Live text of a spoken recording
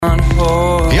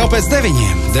pēc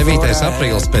 9. 9.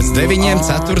 aprīlis pēc 9.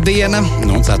 Ceturtdiena.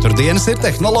 Ceturtdienas ir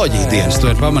tehnoloģiju dienas.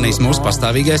 To ir pamanījis mūsu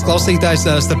pastāvīgais klausītājs.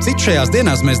 Starp citu, šajās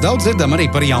dienās mēs daudz dzirdam arī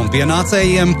par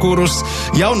jaunpienācējiem, kurus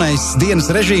jaunais dienas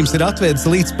režīms ir atvedis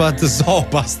līdz pat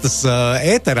Zoopastas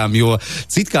ēteram, jo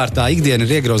citkārt tā ikdiena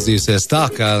ir iegrozījusies tā,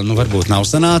 ka, varbūt nav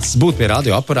sanācis būt pie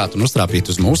radioaparāta un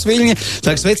uztrāpīt uz mūsu viļņa.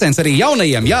 Tā kā sveiciens arī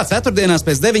jaunajiem. Jā, ceturtdienās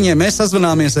pēc 9 mēs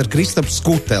sazvanāmies ar Kristapu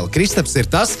Skuteli. Kristaps ir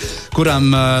tas, kuram,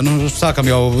 sākam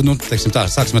jau,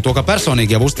 sāksim ar to, ka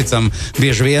personīgi jau uzticam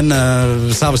bieži vien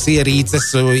savas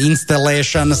ierīces,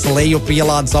 instalēšanas, leju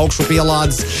pielādes, augšu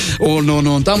pielādes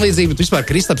un tam līdzīgi, bet vispār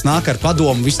Kristaps nāk ar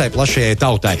padomu visai plašajai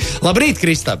tautai. Labrīt,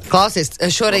 Kristap! Klausies,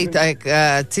 šorīt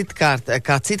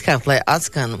citkārt, lai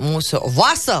atskan mūsu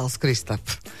vasals, Kristap.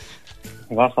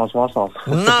 Vasals.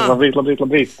 Labrīt.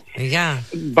 Jā.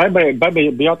 Baibai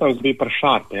jautājums bija par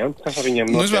šārpu, ja? Kas ar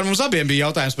viņiem notiek? Mums abiem bija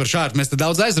jautājums par šārpu. Mēs te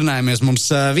daudz aizrunājamies. Mums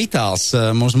Vitāls,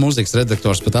 mūsu mūzikas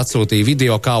redaktors, pat atsūtīja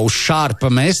video, kā uz šārpa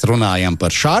mēs runājam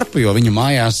par šārpu, jo viņu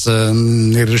mājās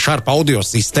ir šārpa audio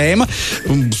sistēma.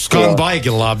 Skan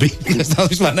baigi labi. Es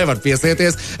tā vispār nevaru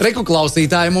piesieties. Reku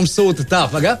klausītāji mums sūta tā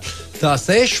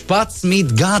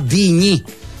 16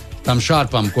 gadiņi. Tam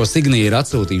šārpam, ko Signija ir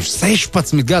atsūtījuši.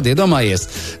 16 gadi, iedomājies,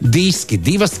 diski,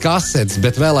 2 kasetes,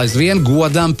 bet vēl aizvien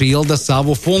godam pilda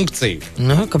savu funkciju.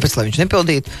 Kāpēc, lai viņš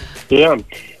nepildītu? Jā,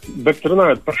 bet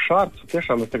runājot par šārpu,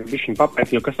 tiešām es tagad bišķiņ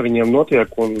papētīju, kas ar viņiem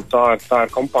notiek, un tā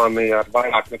ir kompānija ar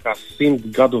vairāk nekā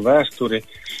 100 gadu vēsturi,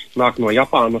 nāk no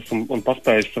Japānas un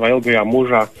paspējusi savā ilgajā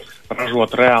mūžā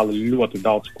ražot reāli ļoti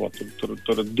daudz ko.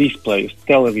 Tur displejus,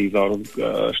 televizoru,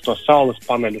 šos saules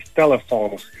paneļus,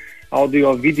 telefonus, audio,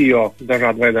 video,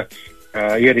 dažādi veida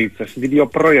ierīces, video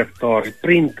projektori,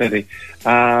 printeri,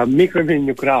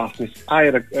 mikroviļņu krāsnis,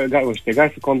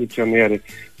 gaisa kondicionieri,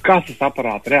 kases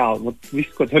aparāti, reāli,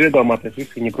 viss, ko tur iedomāties,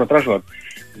 viss viņi prot ražot.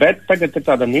 Bet tagad ir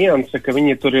tāda nianse, ka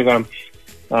viņi tur ir,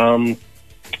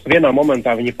 vienā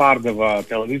momentā viņi pārdeva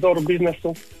televizoru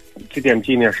biznesu, citiem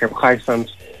ķīniešiem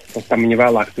Hisense, pēc tam viņi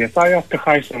vēlāk tiesājās, ka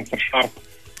Hisense ar šārpu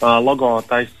logo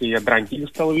taisīja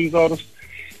draņķīgus televizorus.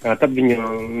 Tad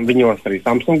viņos arī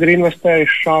Samsung ir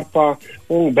investējuši šārpā,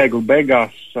 un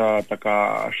beigās tā kā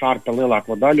šārpa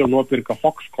lielāko daļu nopirka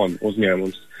Foxconn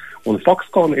uzņēmums. Un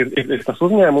Foxconn ir tas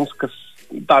uzņēmums, kas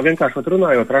tā vienkārši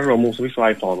runājot ražo mūsu visu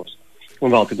iPhone'us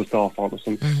un vēl citus telefonus.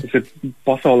 Un tas ir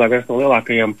pasaulē viens no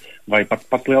lielākajiem vai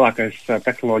pat lielākais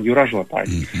tehnoloģiju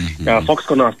ražotājs.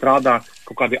 Foxconnā strādā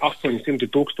kaut kādi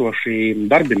 800,000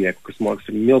 darbinieku, kas man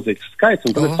ir milzīgs skaits,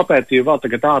 un tad es papētīju vēl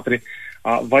tagad ātri,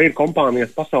 vai ir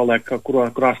kompānijas pasaulē,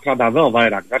 kurā strādā vēl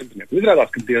vairāk darbinieku. Izrādās,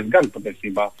 ka diezgan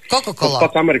patiesībā. Coca-Cola. Tas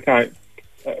pats Amerikā,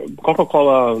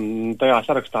 Coca-Cola tajā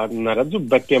sarakstā neredzu,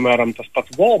 bet, piemēram, tas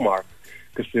pats Walmart,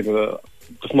 kas ir,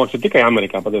 tas man ir tikai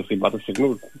Amerikā patiesībā, tas ir,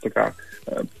 tā kā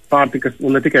pārtikas,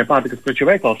 un ne tikai pārtikas preču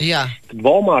veikals. Jā. Tad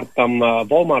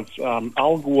Walmarts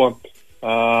algo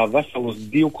veselus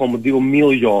 2,2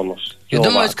 miljonus. Jo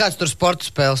domāju, kāds tur sporta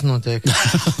spēles notiek.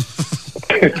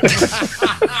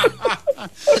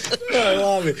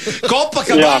 Labi.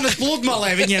 Kopakabanas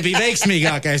pludmalē viņiem bija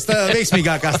veiksmīgākās.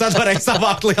 Tad varēja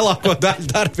savākt lielāko daļu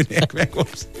darbinieku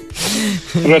vienkārši.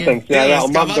 Protams, jā.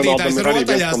 Un McDonaldam ir arī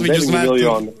 1,9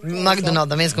 miljoni.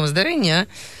 McDonaldam 1,9, jā?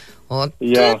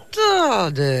 Jā.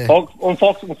 Tādi. Un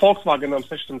Volkswagenam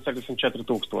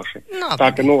 674,000. Tā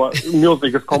ka,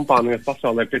 milzīgas kompānijas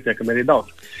pasaulē pietiekami arī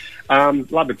daudz.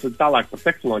 Labi, tālāk par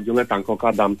tehnoloģiju lietām kaut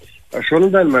kādām.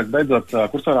 Šonedēļ mēs beidzot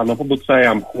kursorā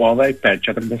nopublicējām Huawei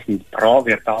P40 Pro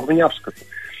vietāluņa apskatu.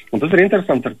 Un tas ir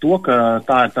interesanti ar to, ka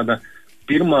tā ir tāda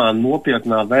pirmā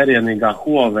nopietnā vērienīgā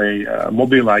Huawei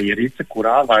mobilā ierīce,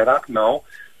 kurā vairāk nav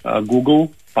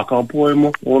Google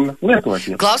pakalpojumu un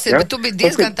lietotņu. Klausies, bet tu biji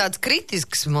diezgan tāds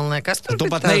kritisks, man liekas. Tu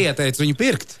pat neieteici viņu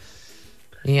pirkt.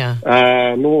 Jā.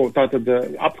 Tātad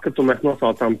apskatu mēs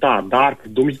nosaucām dārgs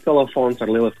dumjs telefons ar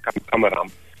lieliskām kamerām.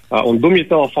 Un dumjs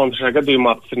telefons šajā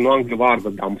gadījumā tas ir no angļu vārda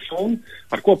dumbphone,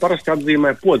 ar ko parasti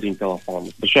atzīmē podziņu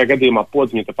telefonu. Bet šajā gadījumā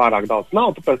podziņu te pārāk daudz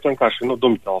nav, tāpēc vienkārši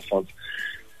dumjs telefons.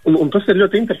 Un tas ir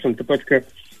ļoti interesanti, tāpēc, ka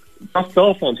tas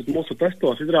telefons mūsu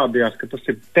testos izrādījās, ka tas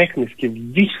ir tehniski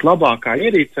vislabākā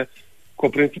ierīce,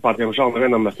 ko principā, diemžēl,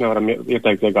 nevienam mēs nevaram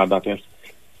ieteikt iegādāties.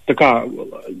 Tā kā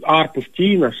ārpus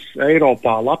Ķīnas,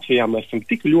 Eiropā, Latvijā mēs esam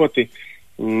tik ļoti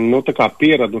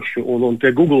pieraduši, un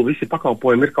tie Google visi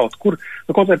pakalpojumi ir kaut kur.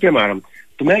 Kaut vai, piemēram,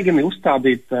 tu mēģini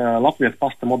uzstādīt Latvijas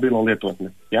pasta mobilo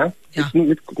lietotni. Ja? Jā.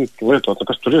 Lietotne,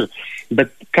 kas tur ir. Bet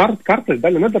kartes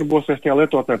daļa nedarbosies tajā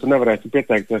lietotnē, tu nevarēsi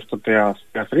pieteikties tur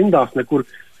tajās rindās nekur,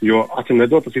 jo acīm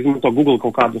redzot, tas izmanto Google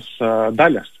kaut kādas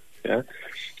daļas. Ja?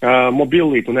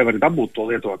 Mobilī tu nevari dabūt to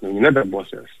lietotni, viņi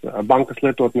nedarbosies. Bankas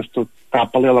lietotnes tu tā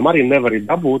pa lielam arī nevari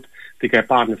dabūt, tikai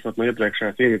pārnesot no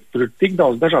iepriekšējās ierīces. Tur ir tik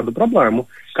daudz dažādu problēmu,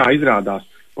 kā izrādās,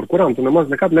 par kurām tu nemaz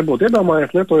nekad nebūtu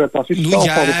iedomājies, lietojot tās visas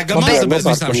telefonus. Jēga maza bez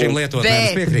visām šīm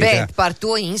lietotnēm. Bet par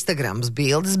to Instagrams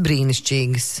bildes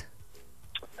brīnišķīgas.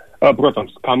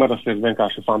 Protams, kameras ir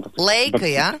vienkārši fantastiski. Leika,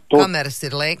 jā? Kameras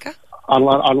ir leika? Ar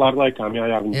laikām,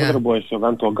 jā. Viņi sadarbojas jau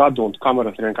 1 gadu, un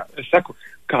kameras ir vienkārši. Es saku,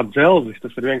 kā dzelzis,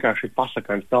 tas ir vienkārši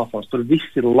pasakains telefons. Tur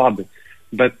viss ir labi.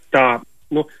 Bet tā,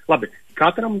 labi,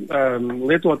 katram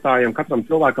lietotājam, katram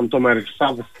cilvēkam tomēr ir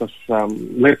savas tas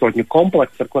lietotņu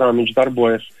komplekts, ar kurām viņš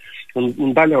darbojas.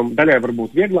 Un daļai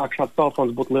varbūt vieglāk šāds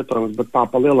telefons būtu lietojams, bet tā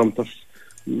pa lielam tas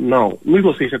nav.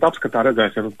 Izlasīsiet apskatā,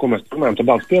 redzēsiet, ko mēs runājam, tur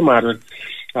daudz piemēru ir.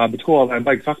 Bet Huawei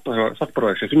baigi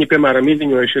sasparojušies. Viņi, piemēram,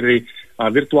 izziņojuši arī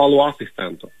virtuālo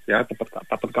asistentu. Jā,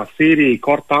 tāpat kā Siri,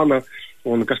 Cortana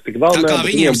un kas tik vēl kā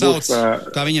viņiem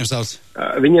sauc?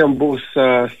 Viņiem būs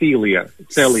Celija.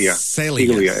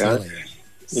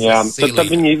 Jā, tad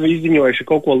viņi izziņojuši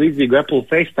kaut ko līdzīgu Apple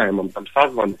FaceTime, tam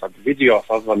sazvanu, tādu video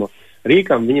sazvanu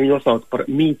rīkam, viņi nosauc par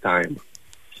MeTime.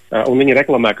 Un viņi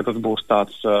reklamē, ka tas būs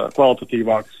tāds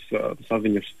kvalitatīvāks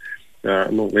saziņas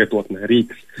lietotnē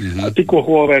rīks. Tikko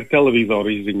Huawei televizoru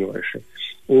izziņojuši.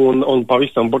 Un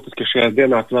pavisam burtiski šajās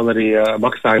dienās vēl arī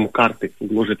maksājumu karti.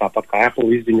 Gluži tāpat kā Apple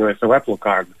izziņoja savu Apple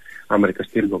kārdu Amerikas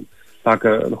tirgumu. Tā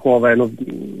ka Huawei,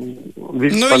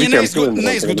 viņi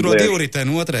neizgudro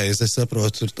divriteni otrais, es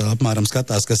saprotu, tur tā apmēram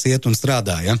skatās, kas iet un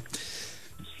strādā, ja?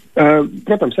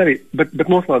 Protams arī, bet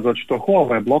noslēdzot šo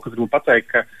Huawei bloku, gribu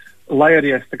pateikt, ka lai arī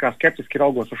es tā kā skeptiski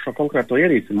raugos uz šo konkrēto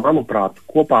ierīci, manuprāt,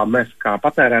 kopā mēs kā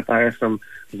patērētāji esam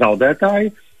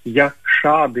zaudētāji, ja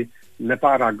šādi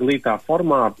nepārāk glītā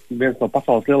formā viens no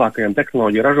pasaules lielākajiem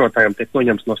tehnoloģiju ražotājiem tiek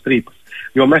noņemts no strīpas.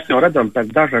 Jo mēs jau redzam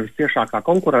pēc daža ciešākā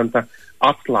konkurenta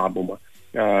atslābuma,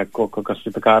 kas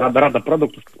tā kā rada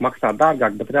produktus, kas maksā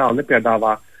dārgāk, bet reāli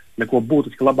nepiedāvā neko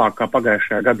būtiski labāk kā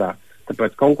pagājušajā gadā.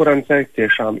 Tāpēc konkurencei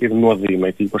tiešām ir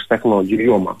nozīme, tīpaši tehnoloģiju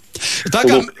jomā. Tā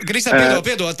kā, Kristā,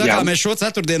 piedod, tā kā mēs šo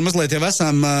ceturtdienu mazliet jau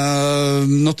esam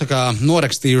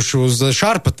norakstījuši uz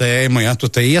šarpa tēmu, ja, tu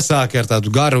te iesāki ar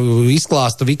tādu garu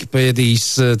izklāstu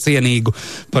Wikipēdijas cienīgu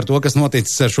par to, kas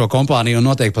noticis ar šo kompāniju, un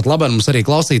noteikti pat labāk mums arī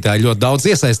klausītāji ļoti daudz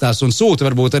iesaistās un sūta,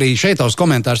 varbūt arī šeit tavs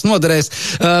komentārs noderēs.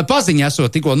 Paziņa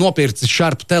esot tikko nopircis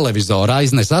šarpa televizoru,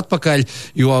 aiznes atpakaļ,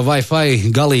 jo Wi-Fi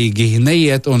galīgi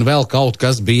neiet un vēl kaut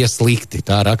kas bija slikti,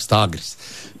 tā raksta Agris.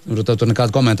 Tur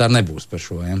nekāda komentāra nebūs par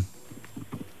šo, ja?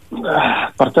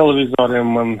 Par televizoriem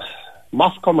man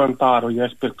maz komentāru, ja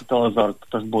es pirktu televizoru,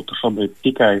 tas būtu šobrīd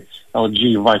tikai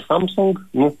LG vai Samsung.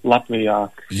 Latvijā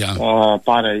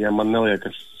pārējiem man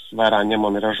neliekas vairāk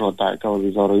ņemami ražotāji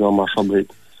televizoru jomā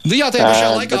šobrīd. Jā, tajā pašā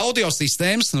laikā audio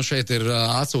sistēmas, šeit ir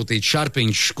atsūtīts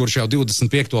šarpiņš, kurš jau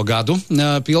 25. gadu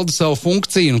pilda savu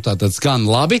funkciju, tātad skan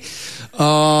labi.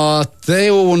 Te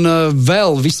un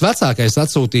vēl visvecākais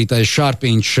atsūtītais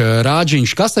šarpiņš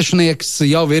rāģiņš kasešnieks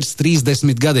jau virs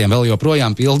 30 gadiem, vēl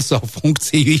joprojām pilda savu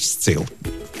funkciju izcili.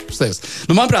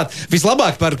 Manuprāt,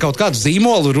 vislabāk par kaut kādu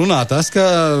zīmolu runā tas, ka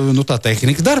tā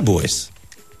tehnika darbojas.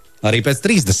 Arī pēc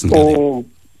 30 gadiem.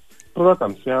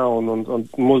 Protams, jā, un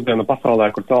mūsdienu pasaulē,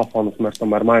 kur telefonus mēs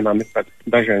tomēr mainām pēc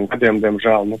dažiem gadiem,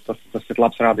 diemžēl, tas ir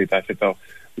labs rādītājs, ja tev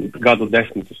gadu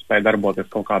 10 spēj darboties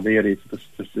kaut kāda ierīce,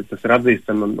 tas ir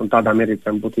atzīstam, un tādām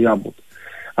ierīcēm būtu jābūt.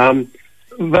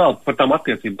 Vēl par tām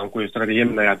attiecībām, ko jūs arī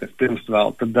ieminējāties pirms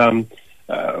vēl, tad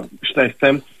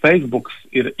šitais Facebooks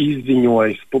ir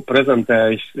izziņojis,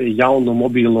 prezentējis jaunu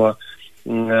mobīlo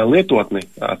lietotni,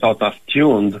 saucās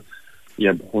Tuned,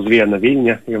 jeb uz viena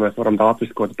viļņa, ja mēs varam tā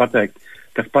latviskot pateikt,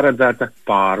 kas paredzēta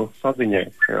pāru saziņai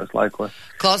šajos laikos.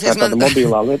 Klausies,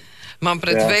 man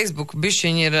pret Facebook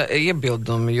bišķiņi ir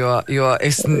iebildumi, jo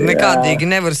es nekādīgi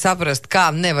nevaru saprast, kā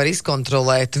nevar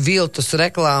izkontrolēt viltus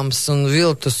reklāmas un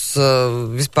viltus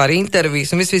vispār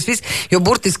intervijas un viss. Jo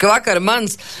burtiski vakar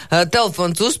mans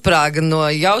telefons uzsprāga no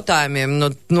jautājumiem,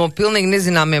 no pilnīgi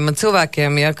nezināmiem man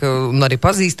cilvēkiem, un arī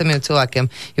pazīstamiem cilvēkiem,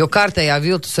 jo kārtējā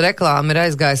viltus reklāma ir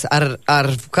aizgājis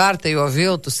ar kārtējo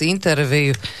viltus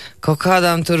interviju kaut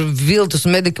kādām tur viltus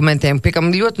medikamentiem, pie kam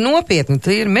ļoti nopietni,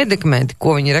 tie ir medikamenti,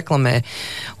 ko viņi reklamē.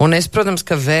 Un es, protams,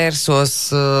 ka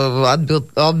vērsos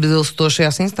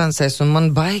atbilstošajās instancēs, un man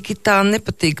baigi tā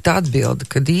nepatīk tā atbilde,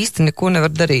 kad īsti neko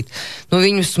nevar darīt.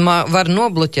 Viņus var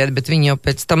nobloķēt, bet viņi jau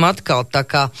pēc tam atkal tā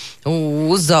kā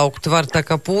uzaugt var tā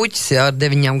kā puķis, ar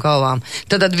 9 galvām.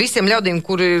 Tad visiem ļaudīm,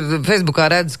 kuri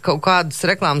Facebookā redz kaut kādas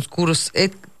reklāmas, kuras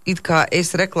it kā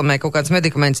es reklamēju kaut kāds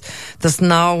medikaments, tas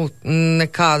nav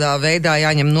nekādā veidā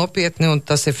jāņem nopietni, un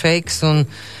tas ir fakes,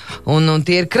 un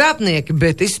tie ir krāpnieki,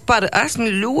 bet es esmu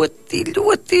ļoti,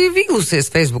 ļoti vīlusies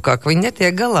Facebookā, ka viņi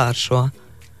netiek galā ar šo.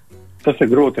 Tas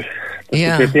ir grūti.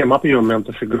 Pie tiem apjomiem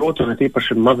tas ir grūti, un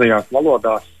īpaši mazajās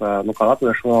valodās, kā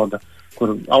latviešu valoda,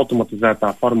 kur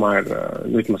automatizētā formā ir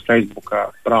vismaz Facebookā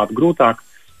prātu grūtāk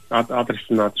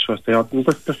atrisināt šos te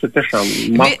jautājumus. Tas ir tiešām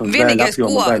masas vienīgais,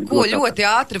 ko ļoti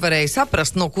ātri varēja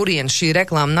saprast, no kurien šī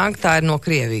reklāma nāk, tā ir no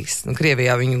Krievijas.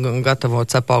 Krievijā viņu gatavo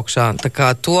cep augšā. Tā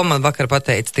kā to man vakar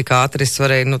pateica, tik ātri es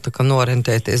varēju,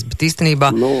 norentēties, bet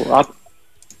īstenībā...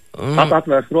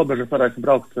 Atvērst robežas varēs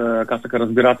braukt, kā saka,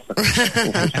 razbiratsa.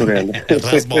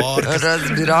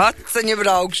 Razbiratsa,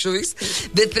 nebraukšu visu.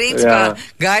 Bet, principā,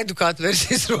 gaidu, kā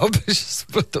atvērsīs robežas,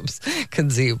 protams,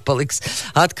 kad dzīve paliks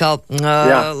atkal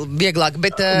vieglāk.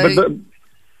 Bet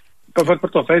par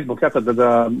to Facebook, tad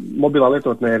mobilā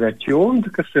lietotnē ir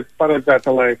tuned, kas ir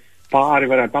paredzēta, lai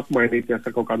pāri varētu apmainīties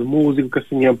ar kaut kādu mūziku,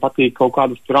 kas viņiem patīk, kaut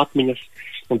kādas tur atmiņas.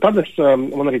 Un tad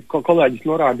man arī kolēģis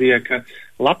norādīja, ka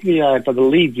Latvijā ir tāda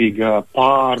līdzīga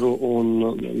pāru un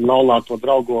laulāto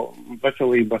draugu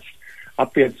veselības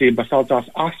attiecība saucās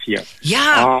ASIA. Jā!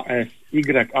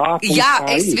 A-S-Y-A. Jā,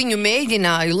 es viņu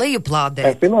mēģināju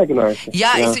lejuplādēt. Es mēģināju.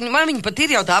 Jā, man viņa pat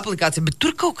ir jau tā aplikācija, bet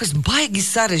tur kaut kas baigi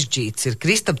sarežģīts ir,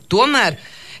 Kristap, tomēr...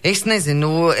 Es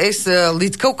nezinu, es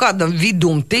līdz kaut kādam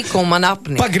vidum tiku un man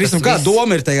apnika. Pagriezam, kāda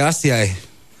doma ir tajā asijai?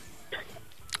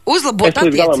 Uzlabot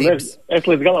attiecības. Es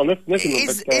līdz galām nezinu,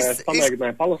 bet es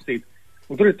pamēģināju palasīt.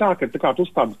 Un tur ir tā, ka tu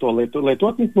uzstādi to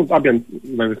lietotni, abiem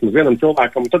vai vismaz vienam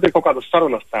cilvēkam, un tad ir kaut kādas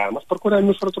sarunas tēmas, par kuriem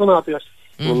jūs varat runāties.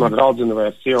 Un ar draudzini vai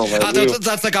sievu vai vīru.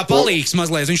 Tāds tā kā palīgs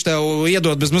mazliet, viņš tev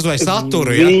iedod bez mazliet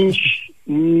saturu, ja? Viņš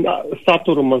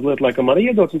saturu mazliet laikam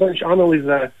arī iedod, un tad viņš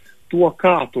analizē to,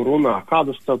 kā tu runā,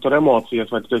 kādas tev tur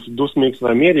emocijas, vai tu esi dusmīgs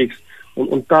vai mierīgs,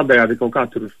 un tādējādi kaut kā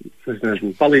tur,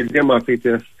 palīdz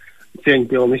iemācīties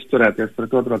cieņpilni izturēties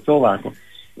pret otro cilvēku.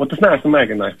 Un tas neesmu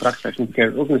mēģinājis praksē, es tikai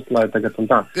uzmistlēju tagad un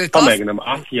tā. Pamēģinām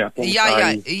Asijā.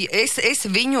 Jā, es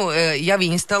viņu jau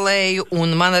instalēju,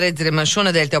 un man redz, man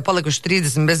šonedēļ tev palikuši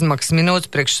 30 bezmaksas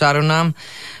minūtes priekš sarunām.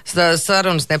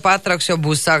 Sarunas nepārtrauks, jo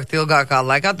būs sākt ilgākā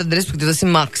laikā, tad respektīvi tas ir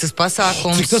maksas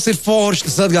pasākums. Cik tas ir forši,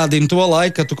 tas atgādina to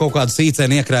laiku, kad tu kaut kādu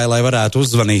sīcēni iekrāji, lai varētu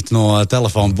uzzvanīt no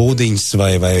telefona būdiņas,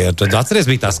 vai tad atceries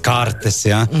bija tās kartes,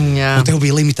 ja? Jā. Un tev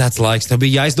bija limitēts laiks, tev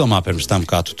bija jāizdomā pirms tam,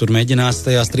 kā tu tur mēģinās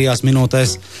tajās 3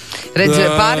 minūtēs. Redz,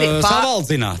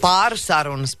 savaldzināt. Pāru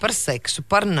sarunas par seksu,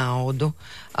 par naudu,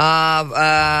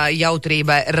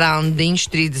 jautrībai, randiņš,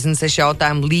 36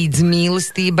 jautājumu līdz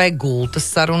mīlestībai, gultas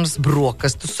sarunas,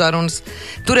 brokastu sarunas.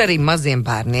 Tur arī maziem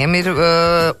bērniem ir,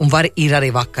 un ir arī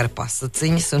vakara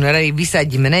pasaciņas, un arī visai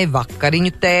ģimenei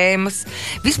vakariņu tēmas.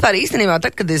 Vispār īstenībā,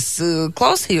 tad, kad es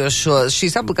klausījos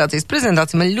šīs aplikācijas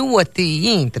prezentāciju, man ļoti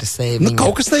interesēja.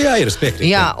 Kaut kas tajā ir, es piekrītu.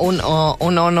 Jā,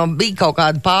 un bija kaut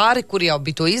kādi pāri, kuri jau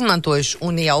bija to izmantojuši,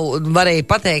 un jau varēja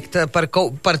pateikt par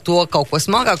to kaut ko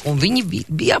smagāku, un viņi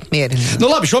bija apmierināti. Nu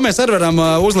labi, šo mēs arī varam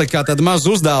uzlikt kā tādu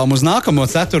mazu uzdevumu uz nākamo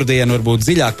ceturtdienu, varbūt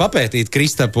dziļāk papētīt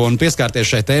Kristapu un pieskārties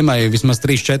šai tēmai vismaz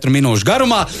 3-4 minūšu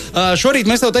garumā. Šorīt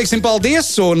mēs tev teiksim paldies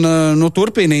un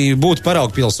turpini būt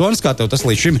paraugu pilsonis, kā tev tas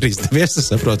līdz šim ir izdevies. Es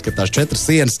saprotu, ka tās 4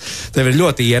 sienas tev ir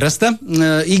ļoti ierasta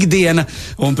ikdiena,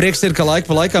 un prieks ir, ka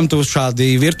laiku pa laikam tu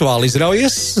šādi virtuāli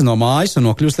izraujies no mājas un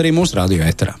nokļūst arī mūsu radio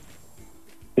eterā.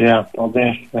 Jā,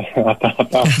 paldies.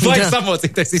 Vai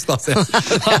samocīties izklausījās?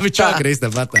 Labi, čau,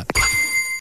 Kristap, atā.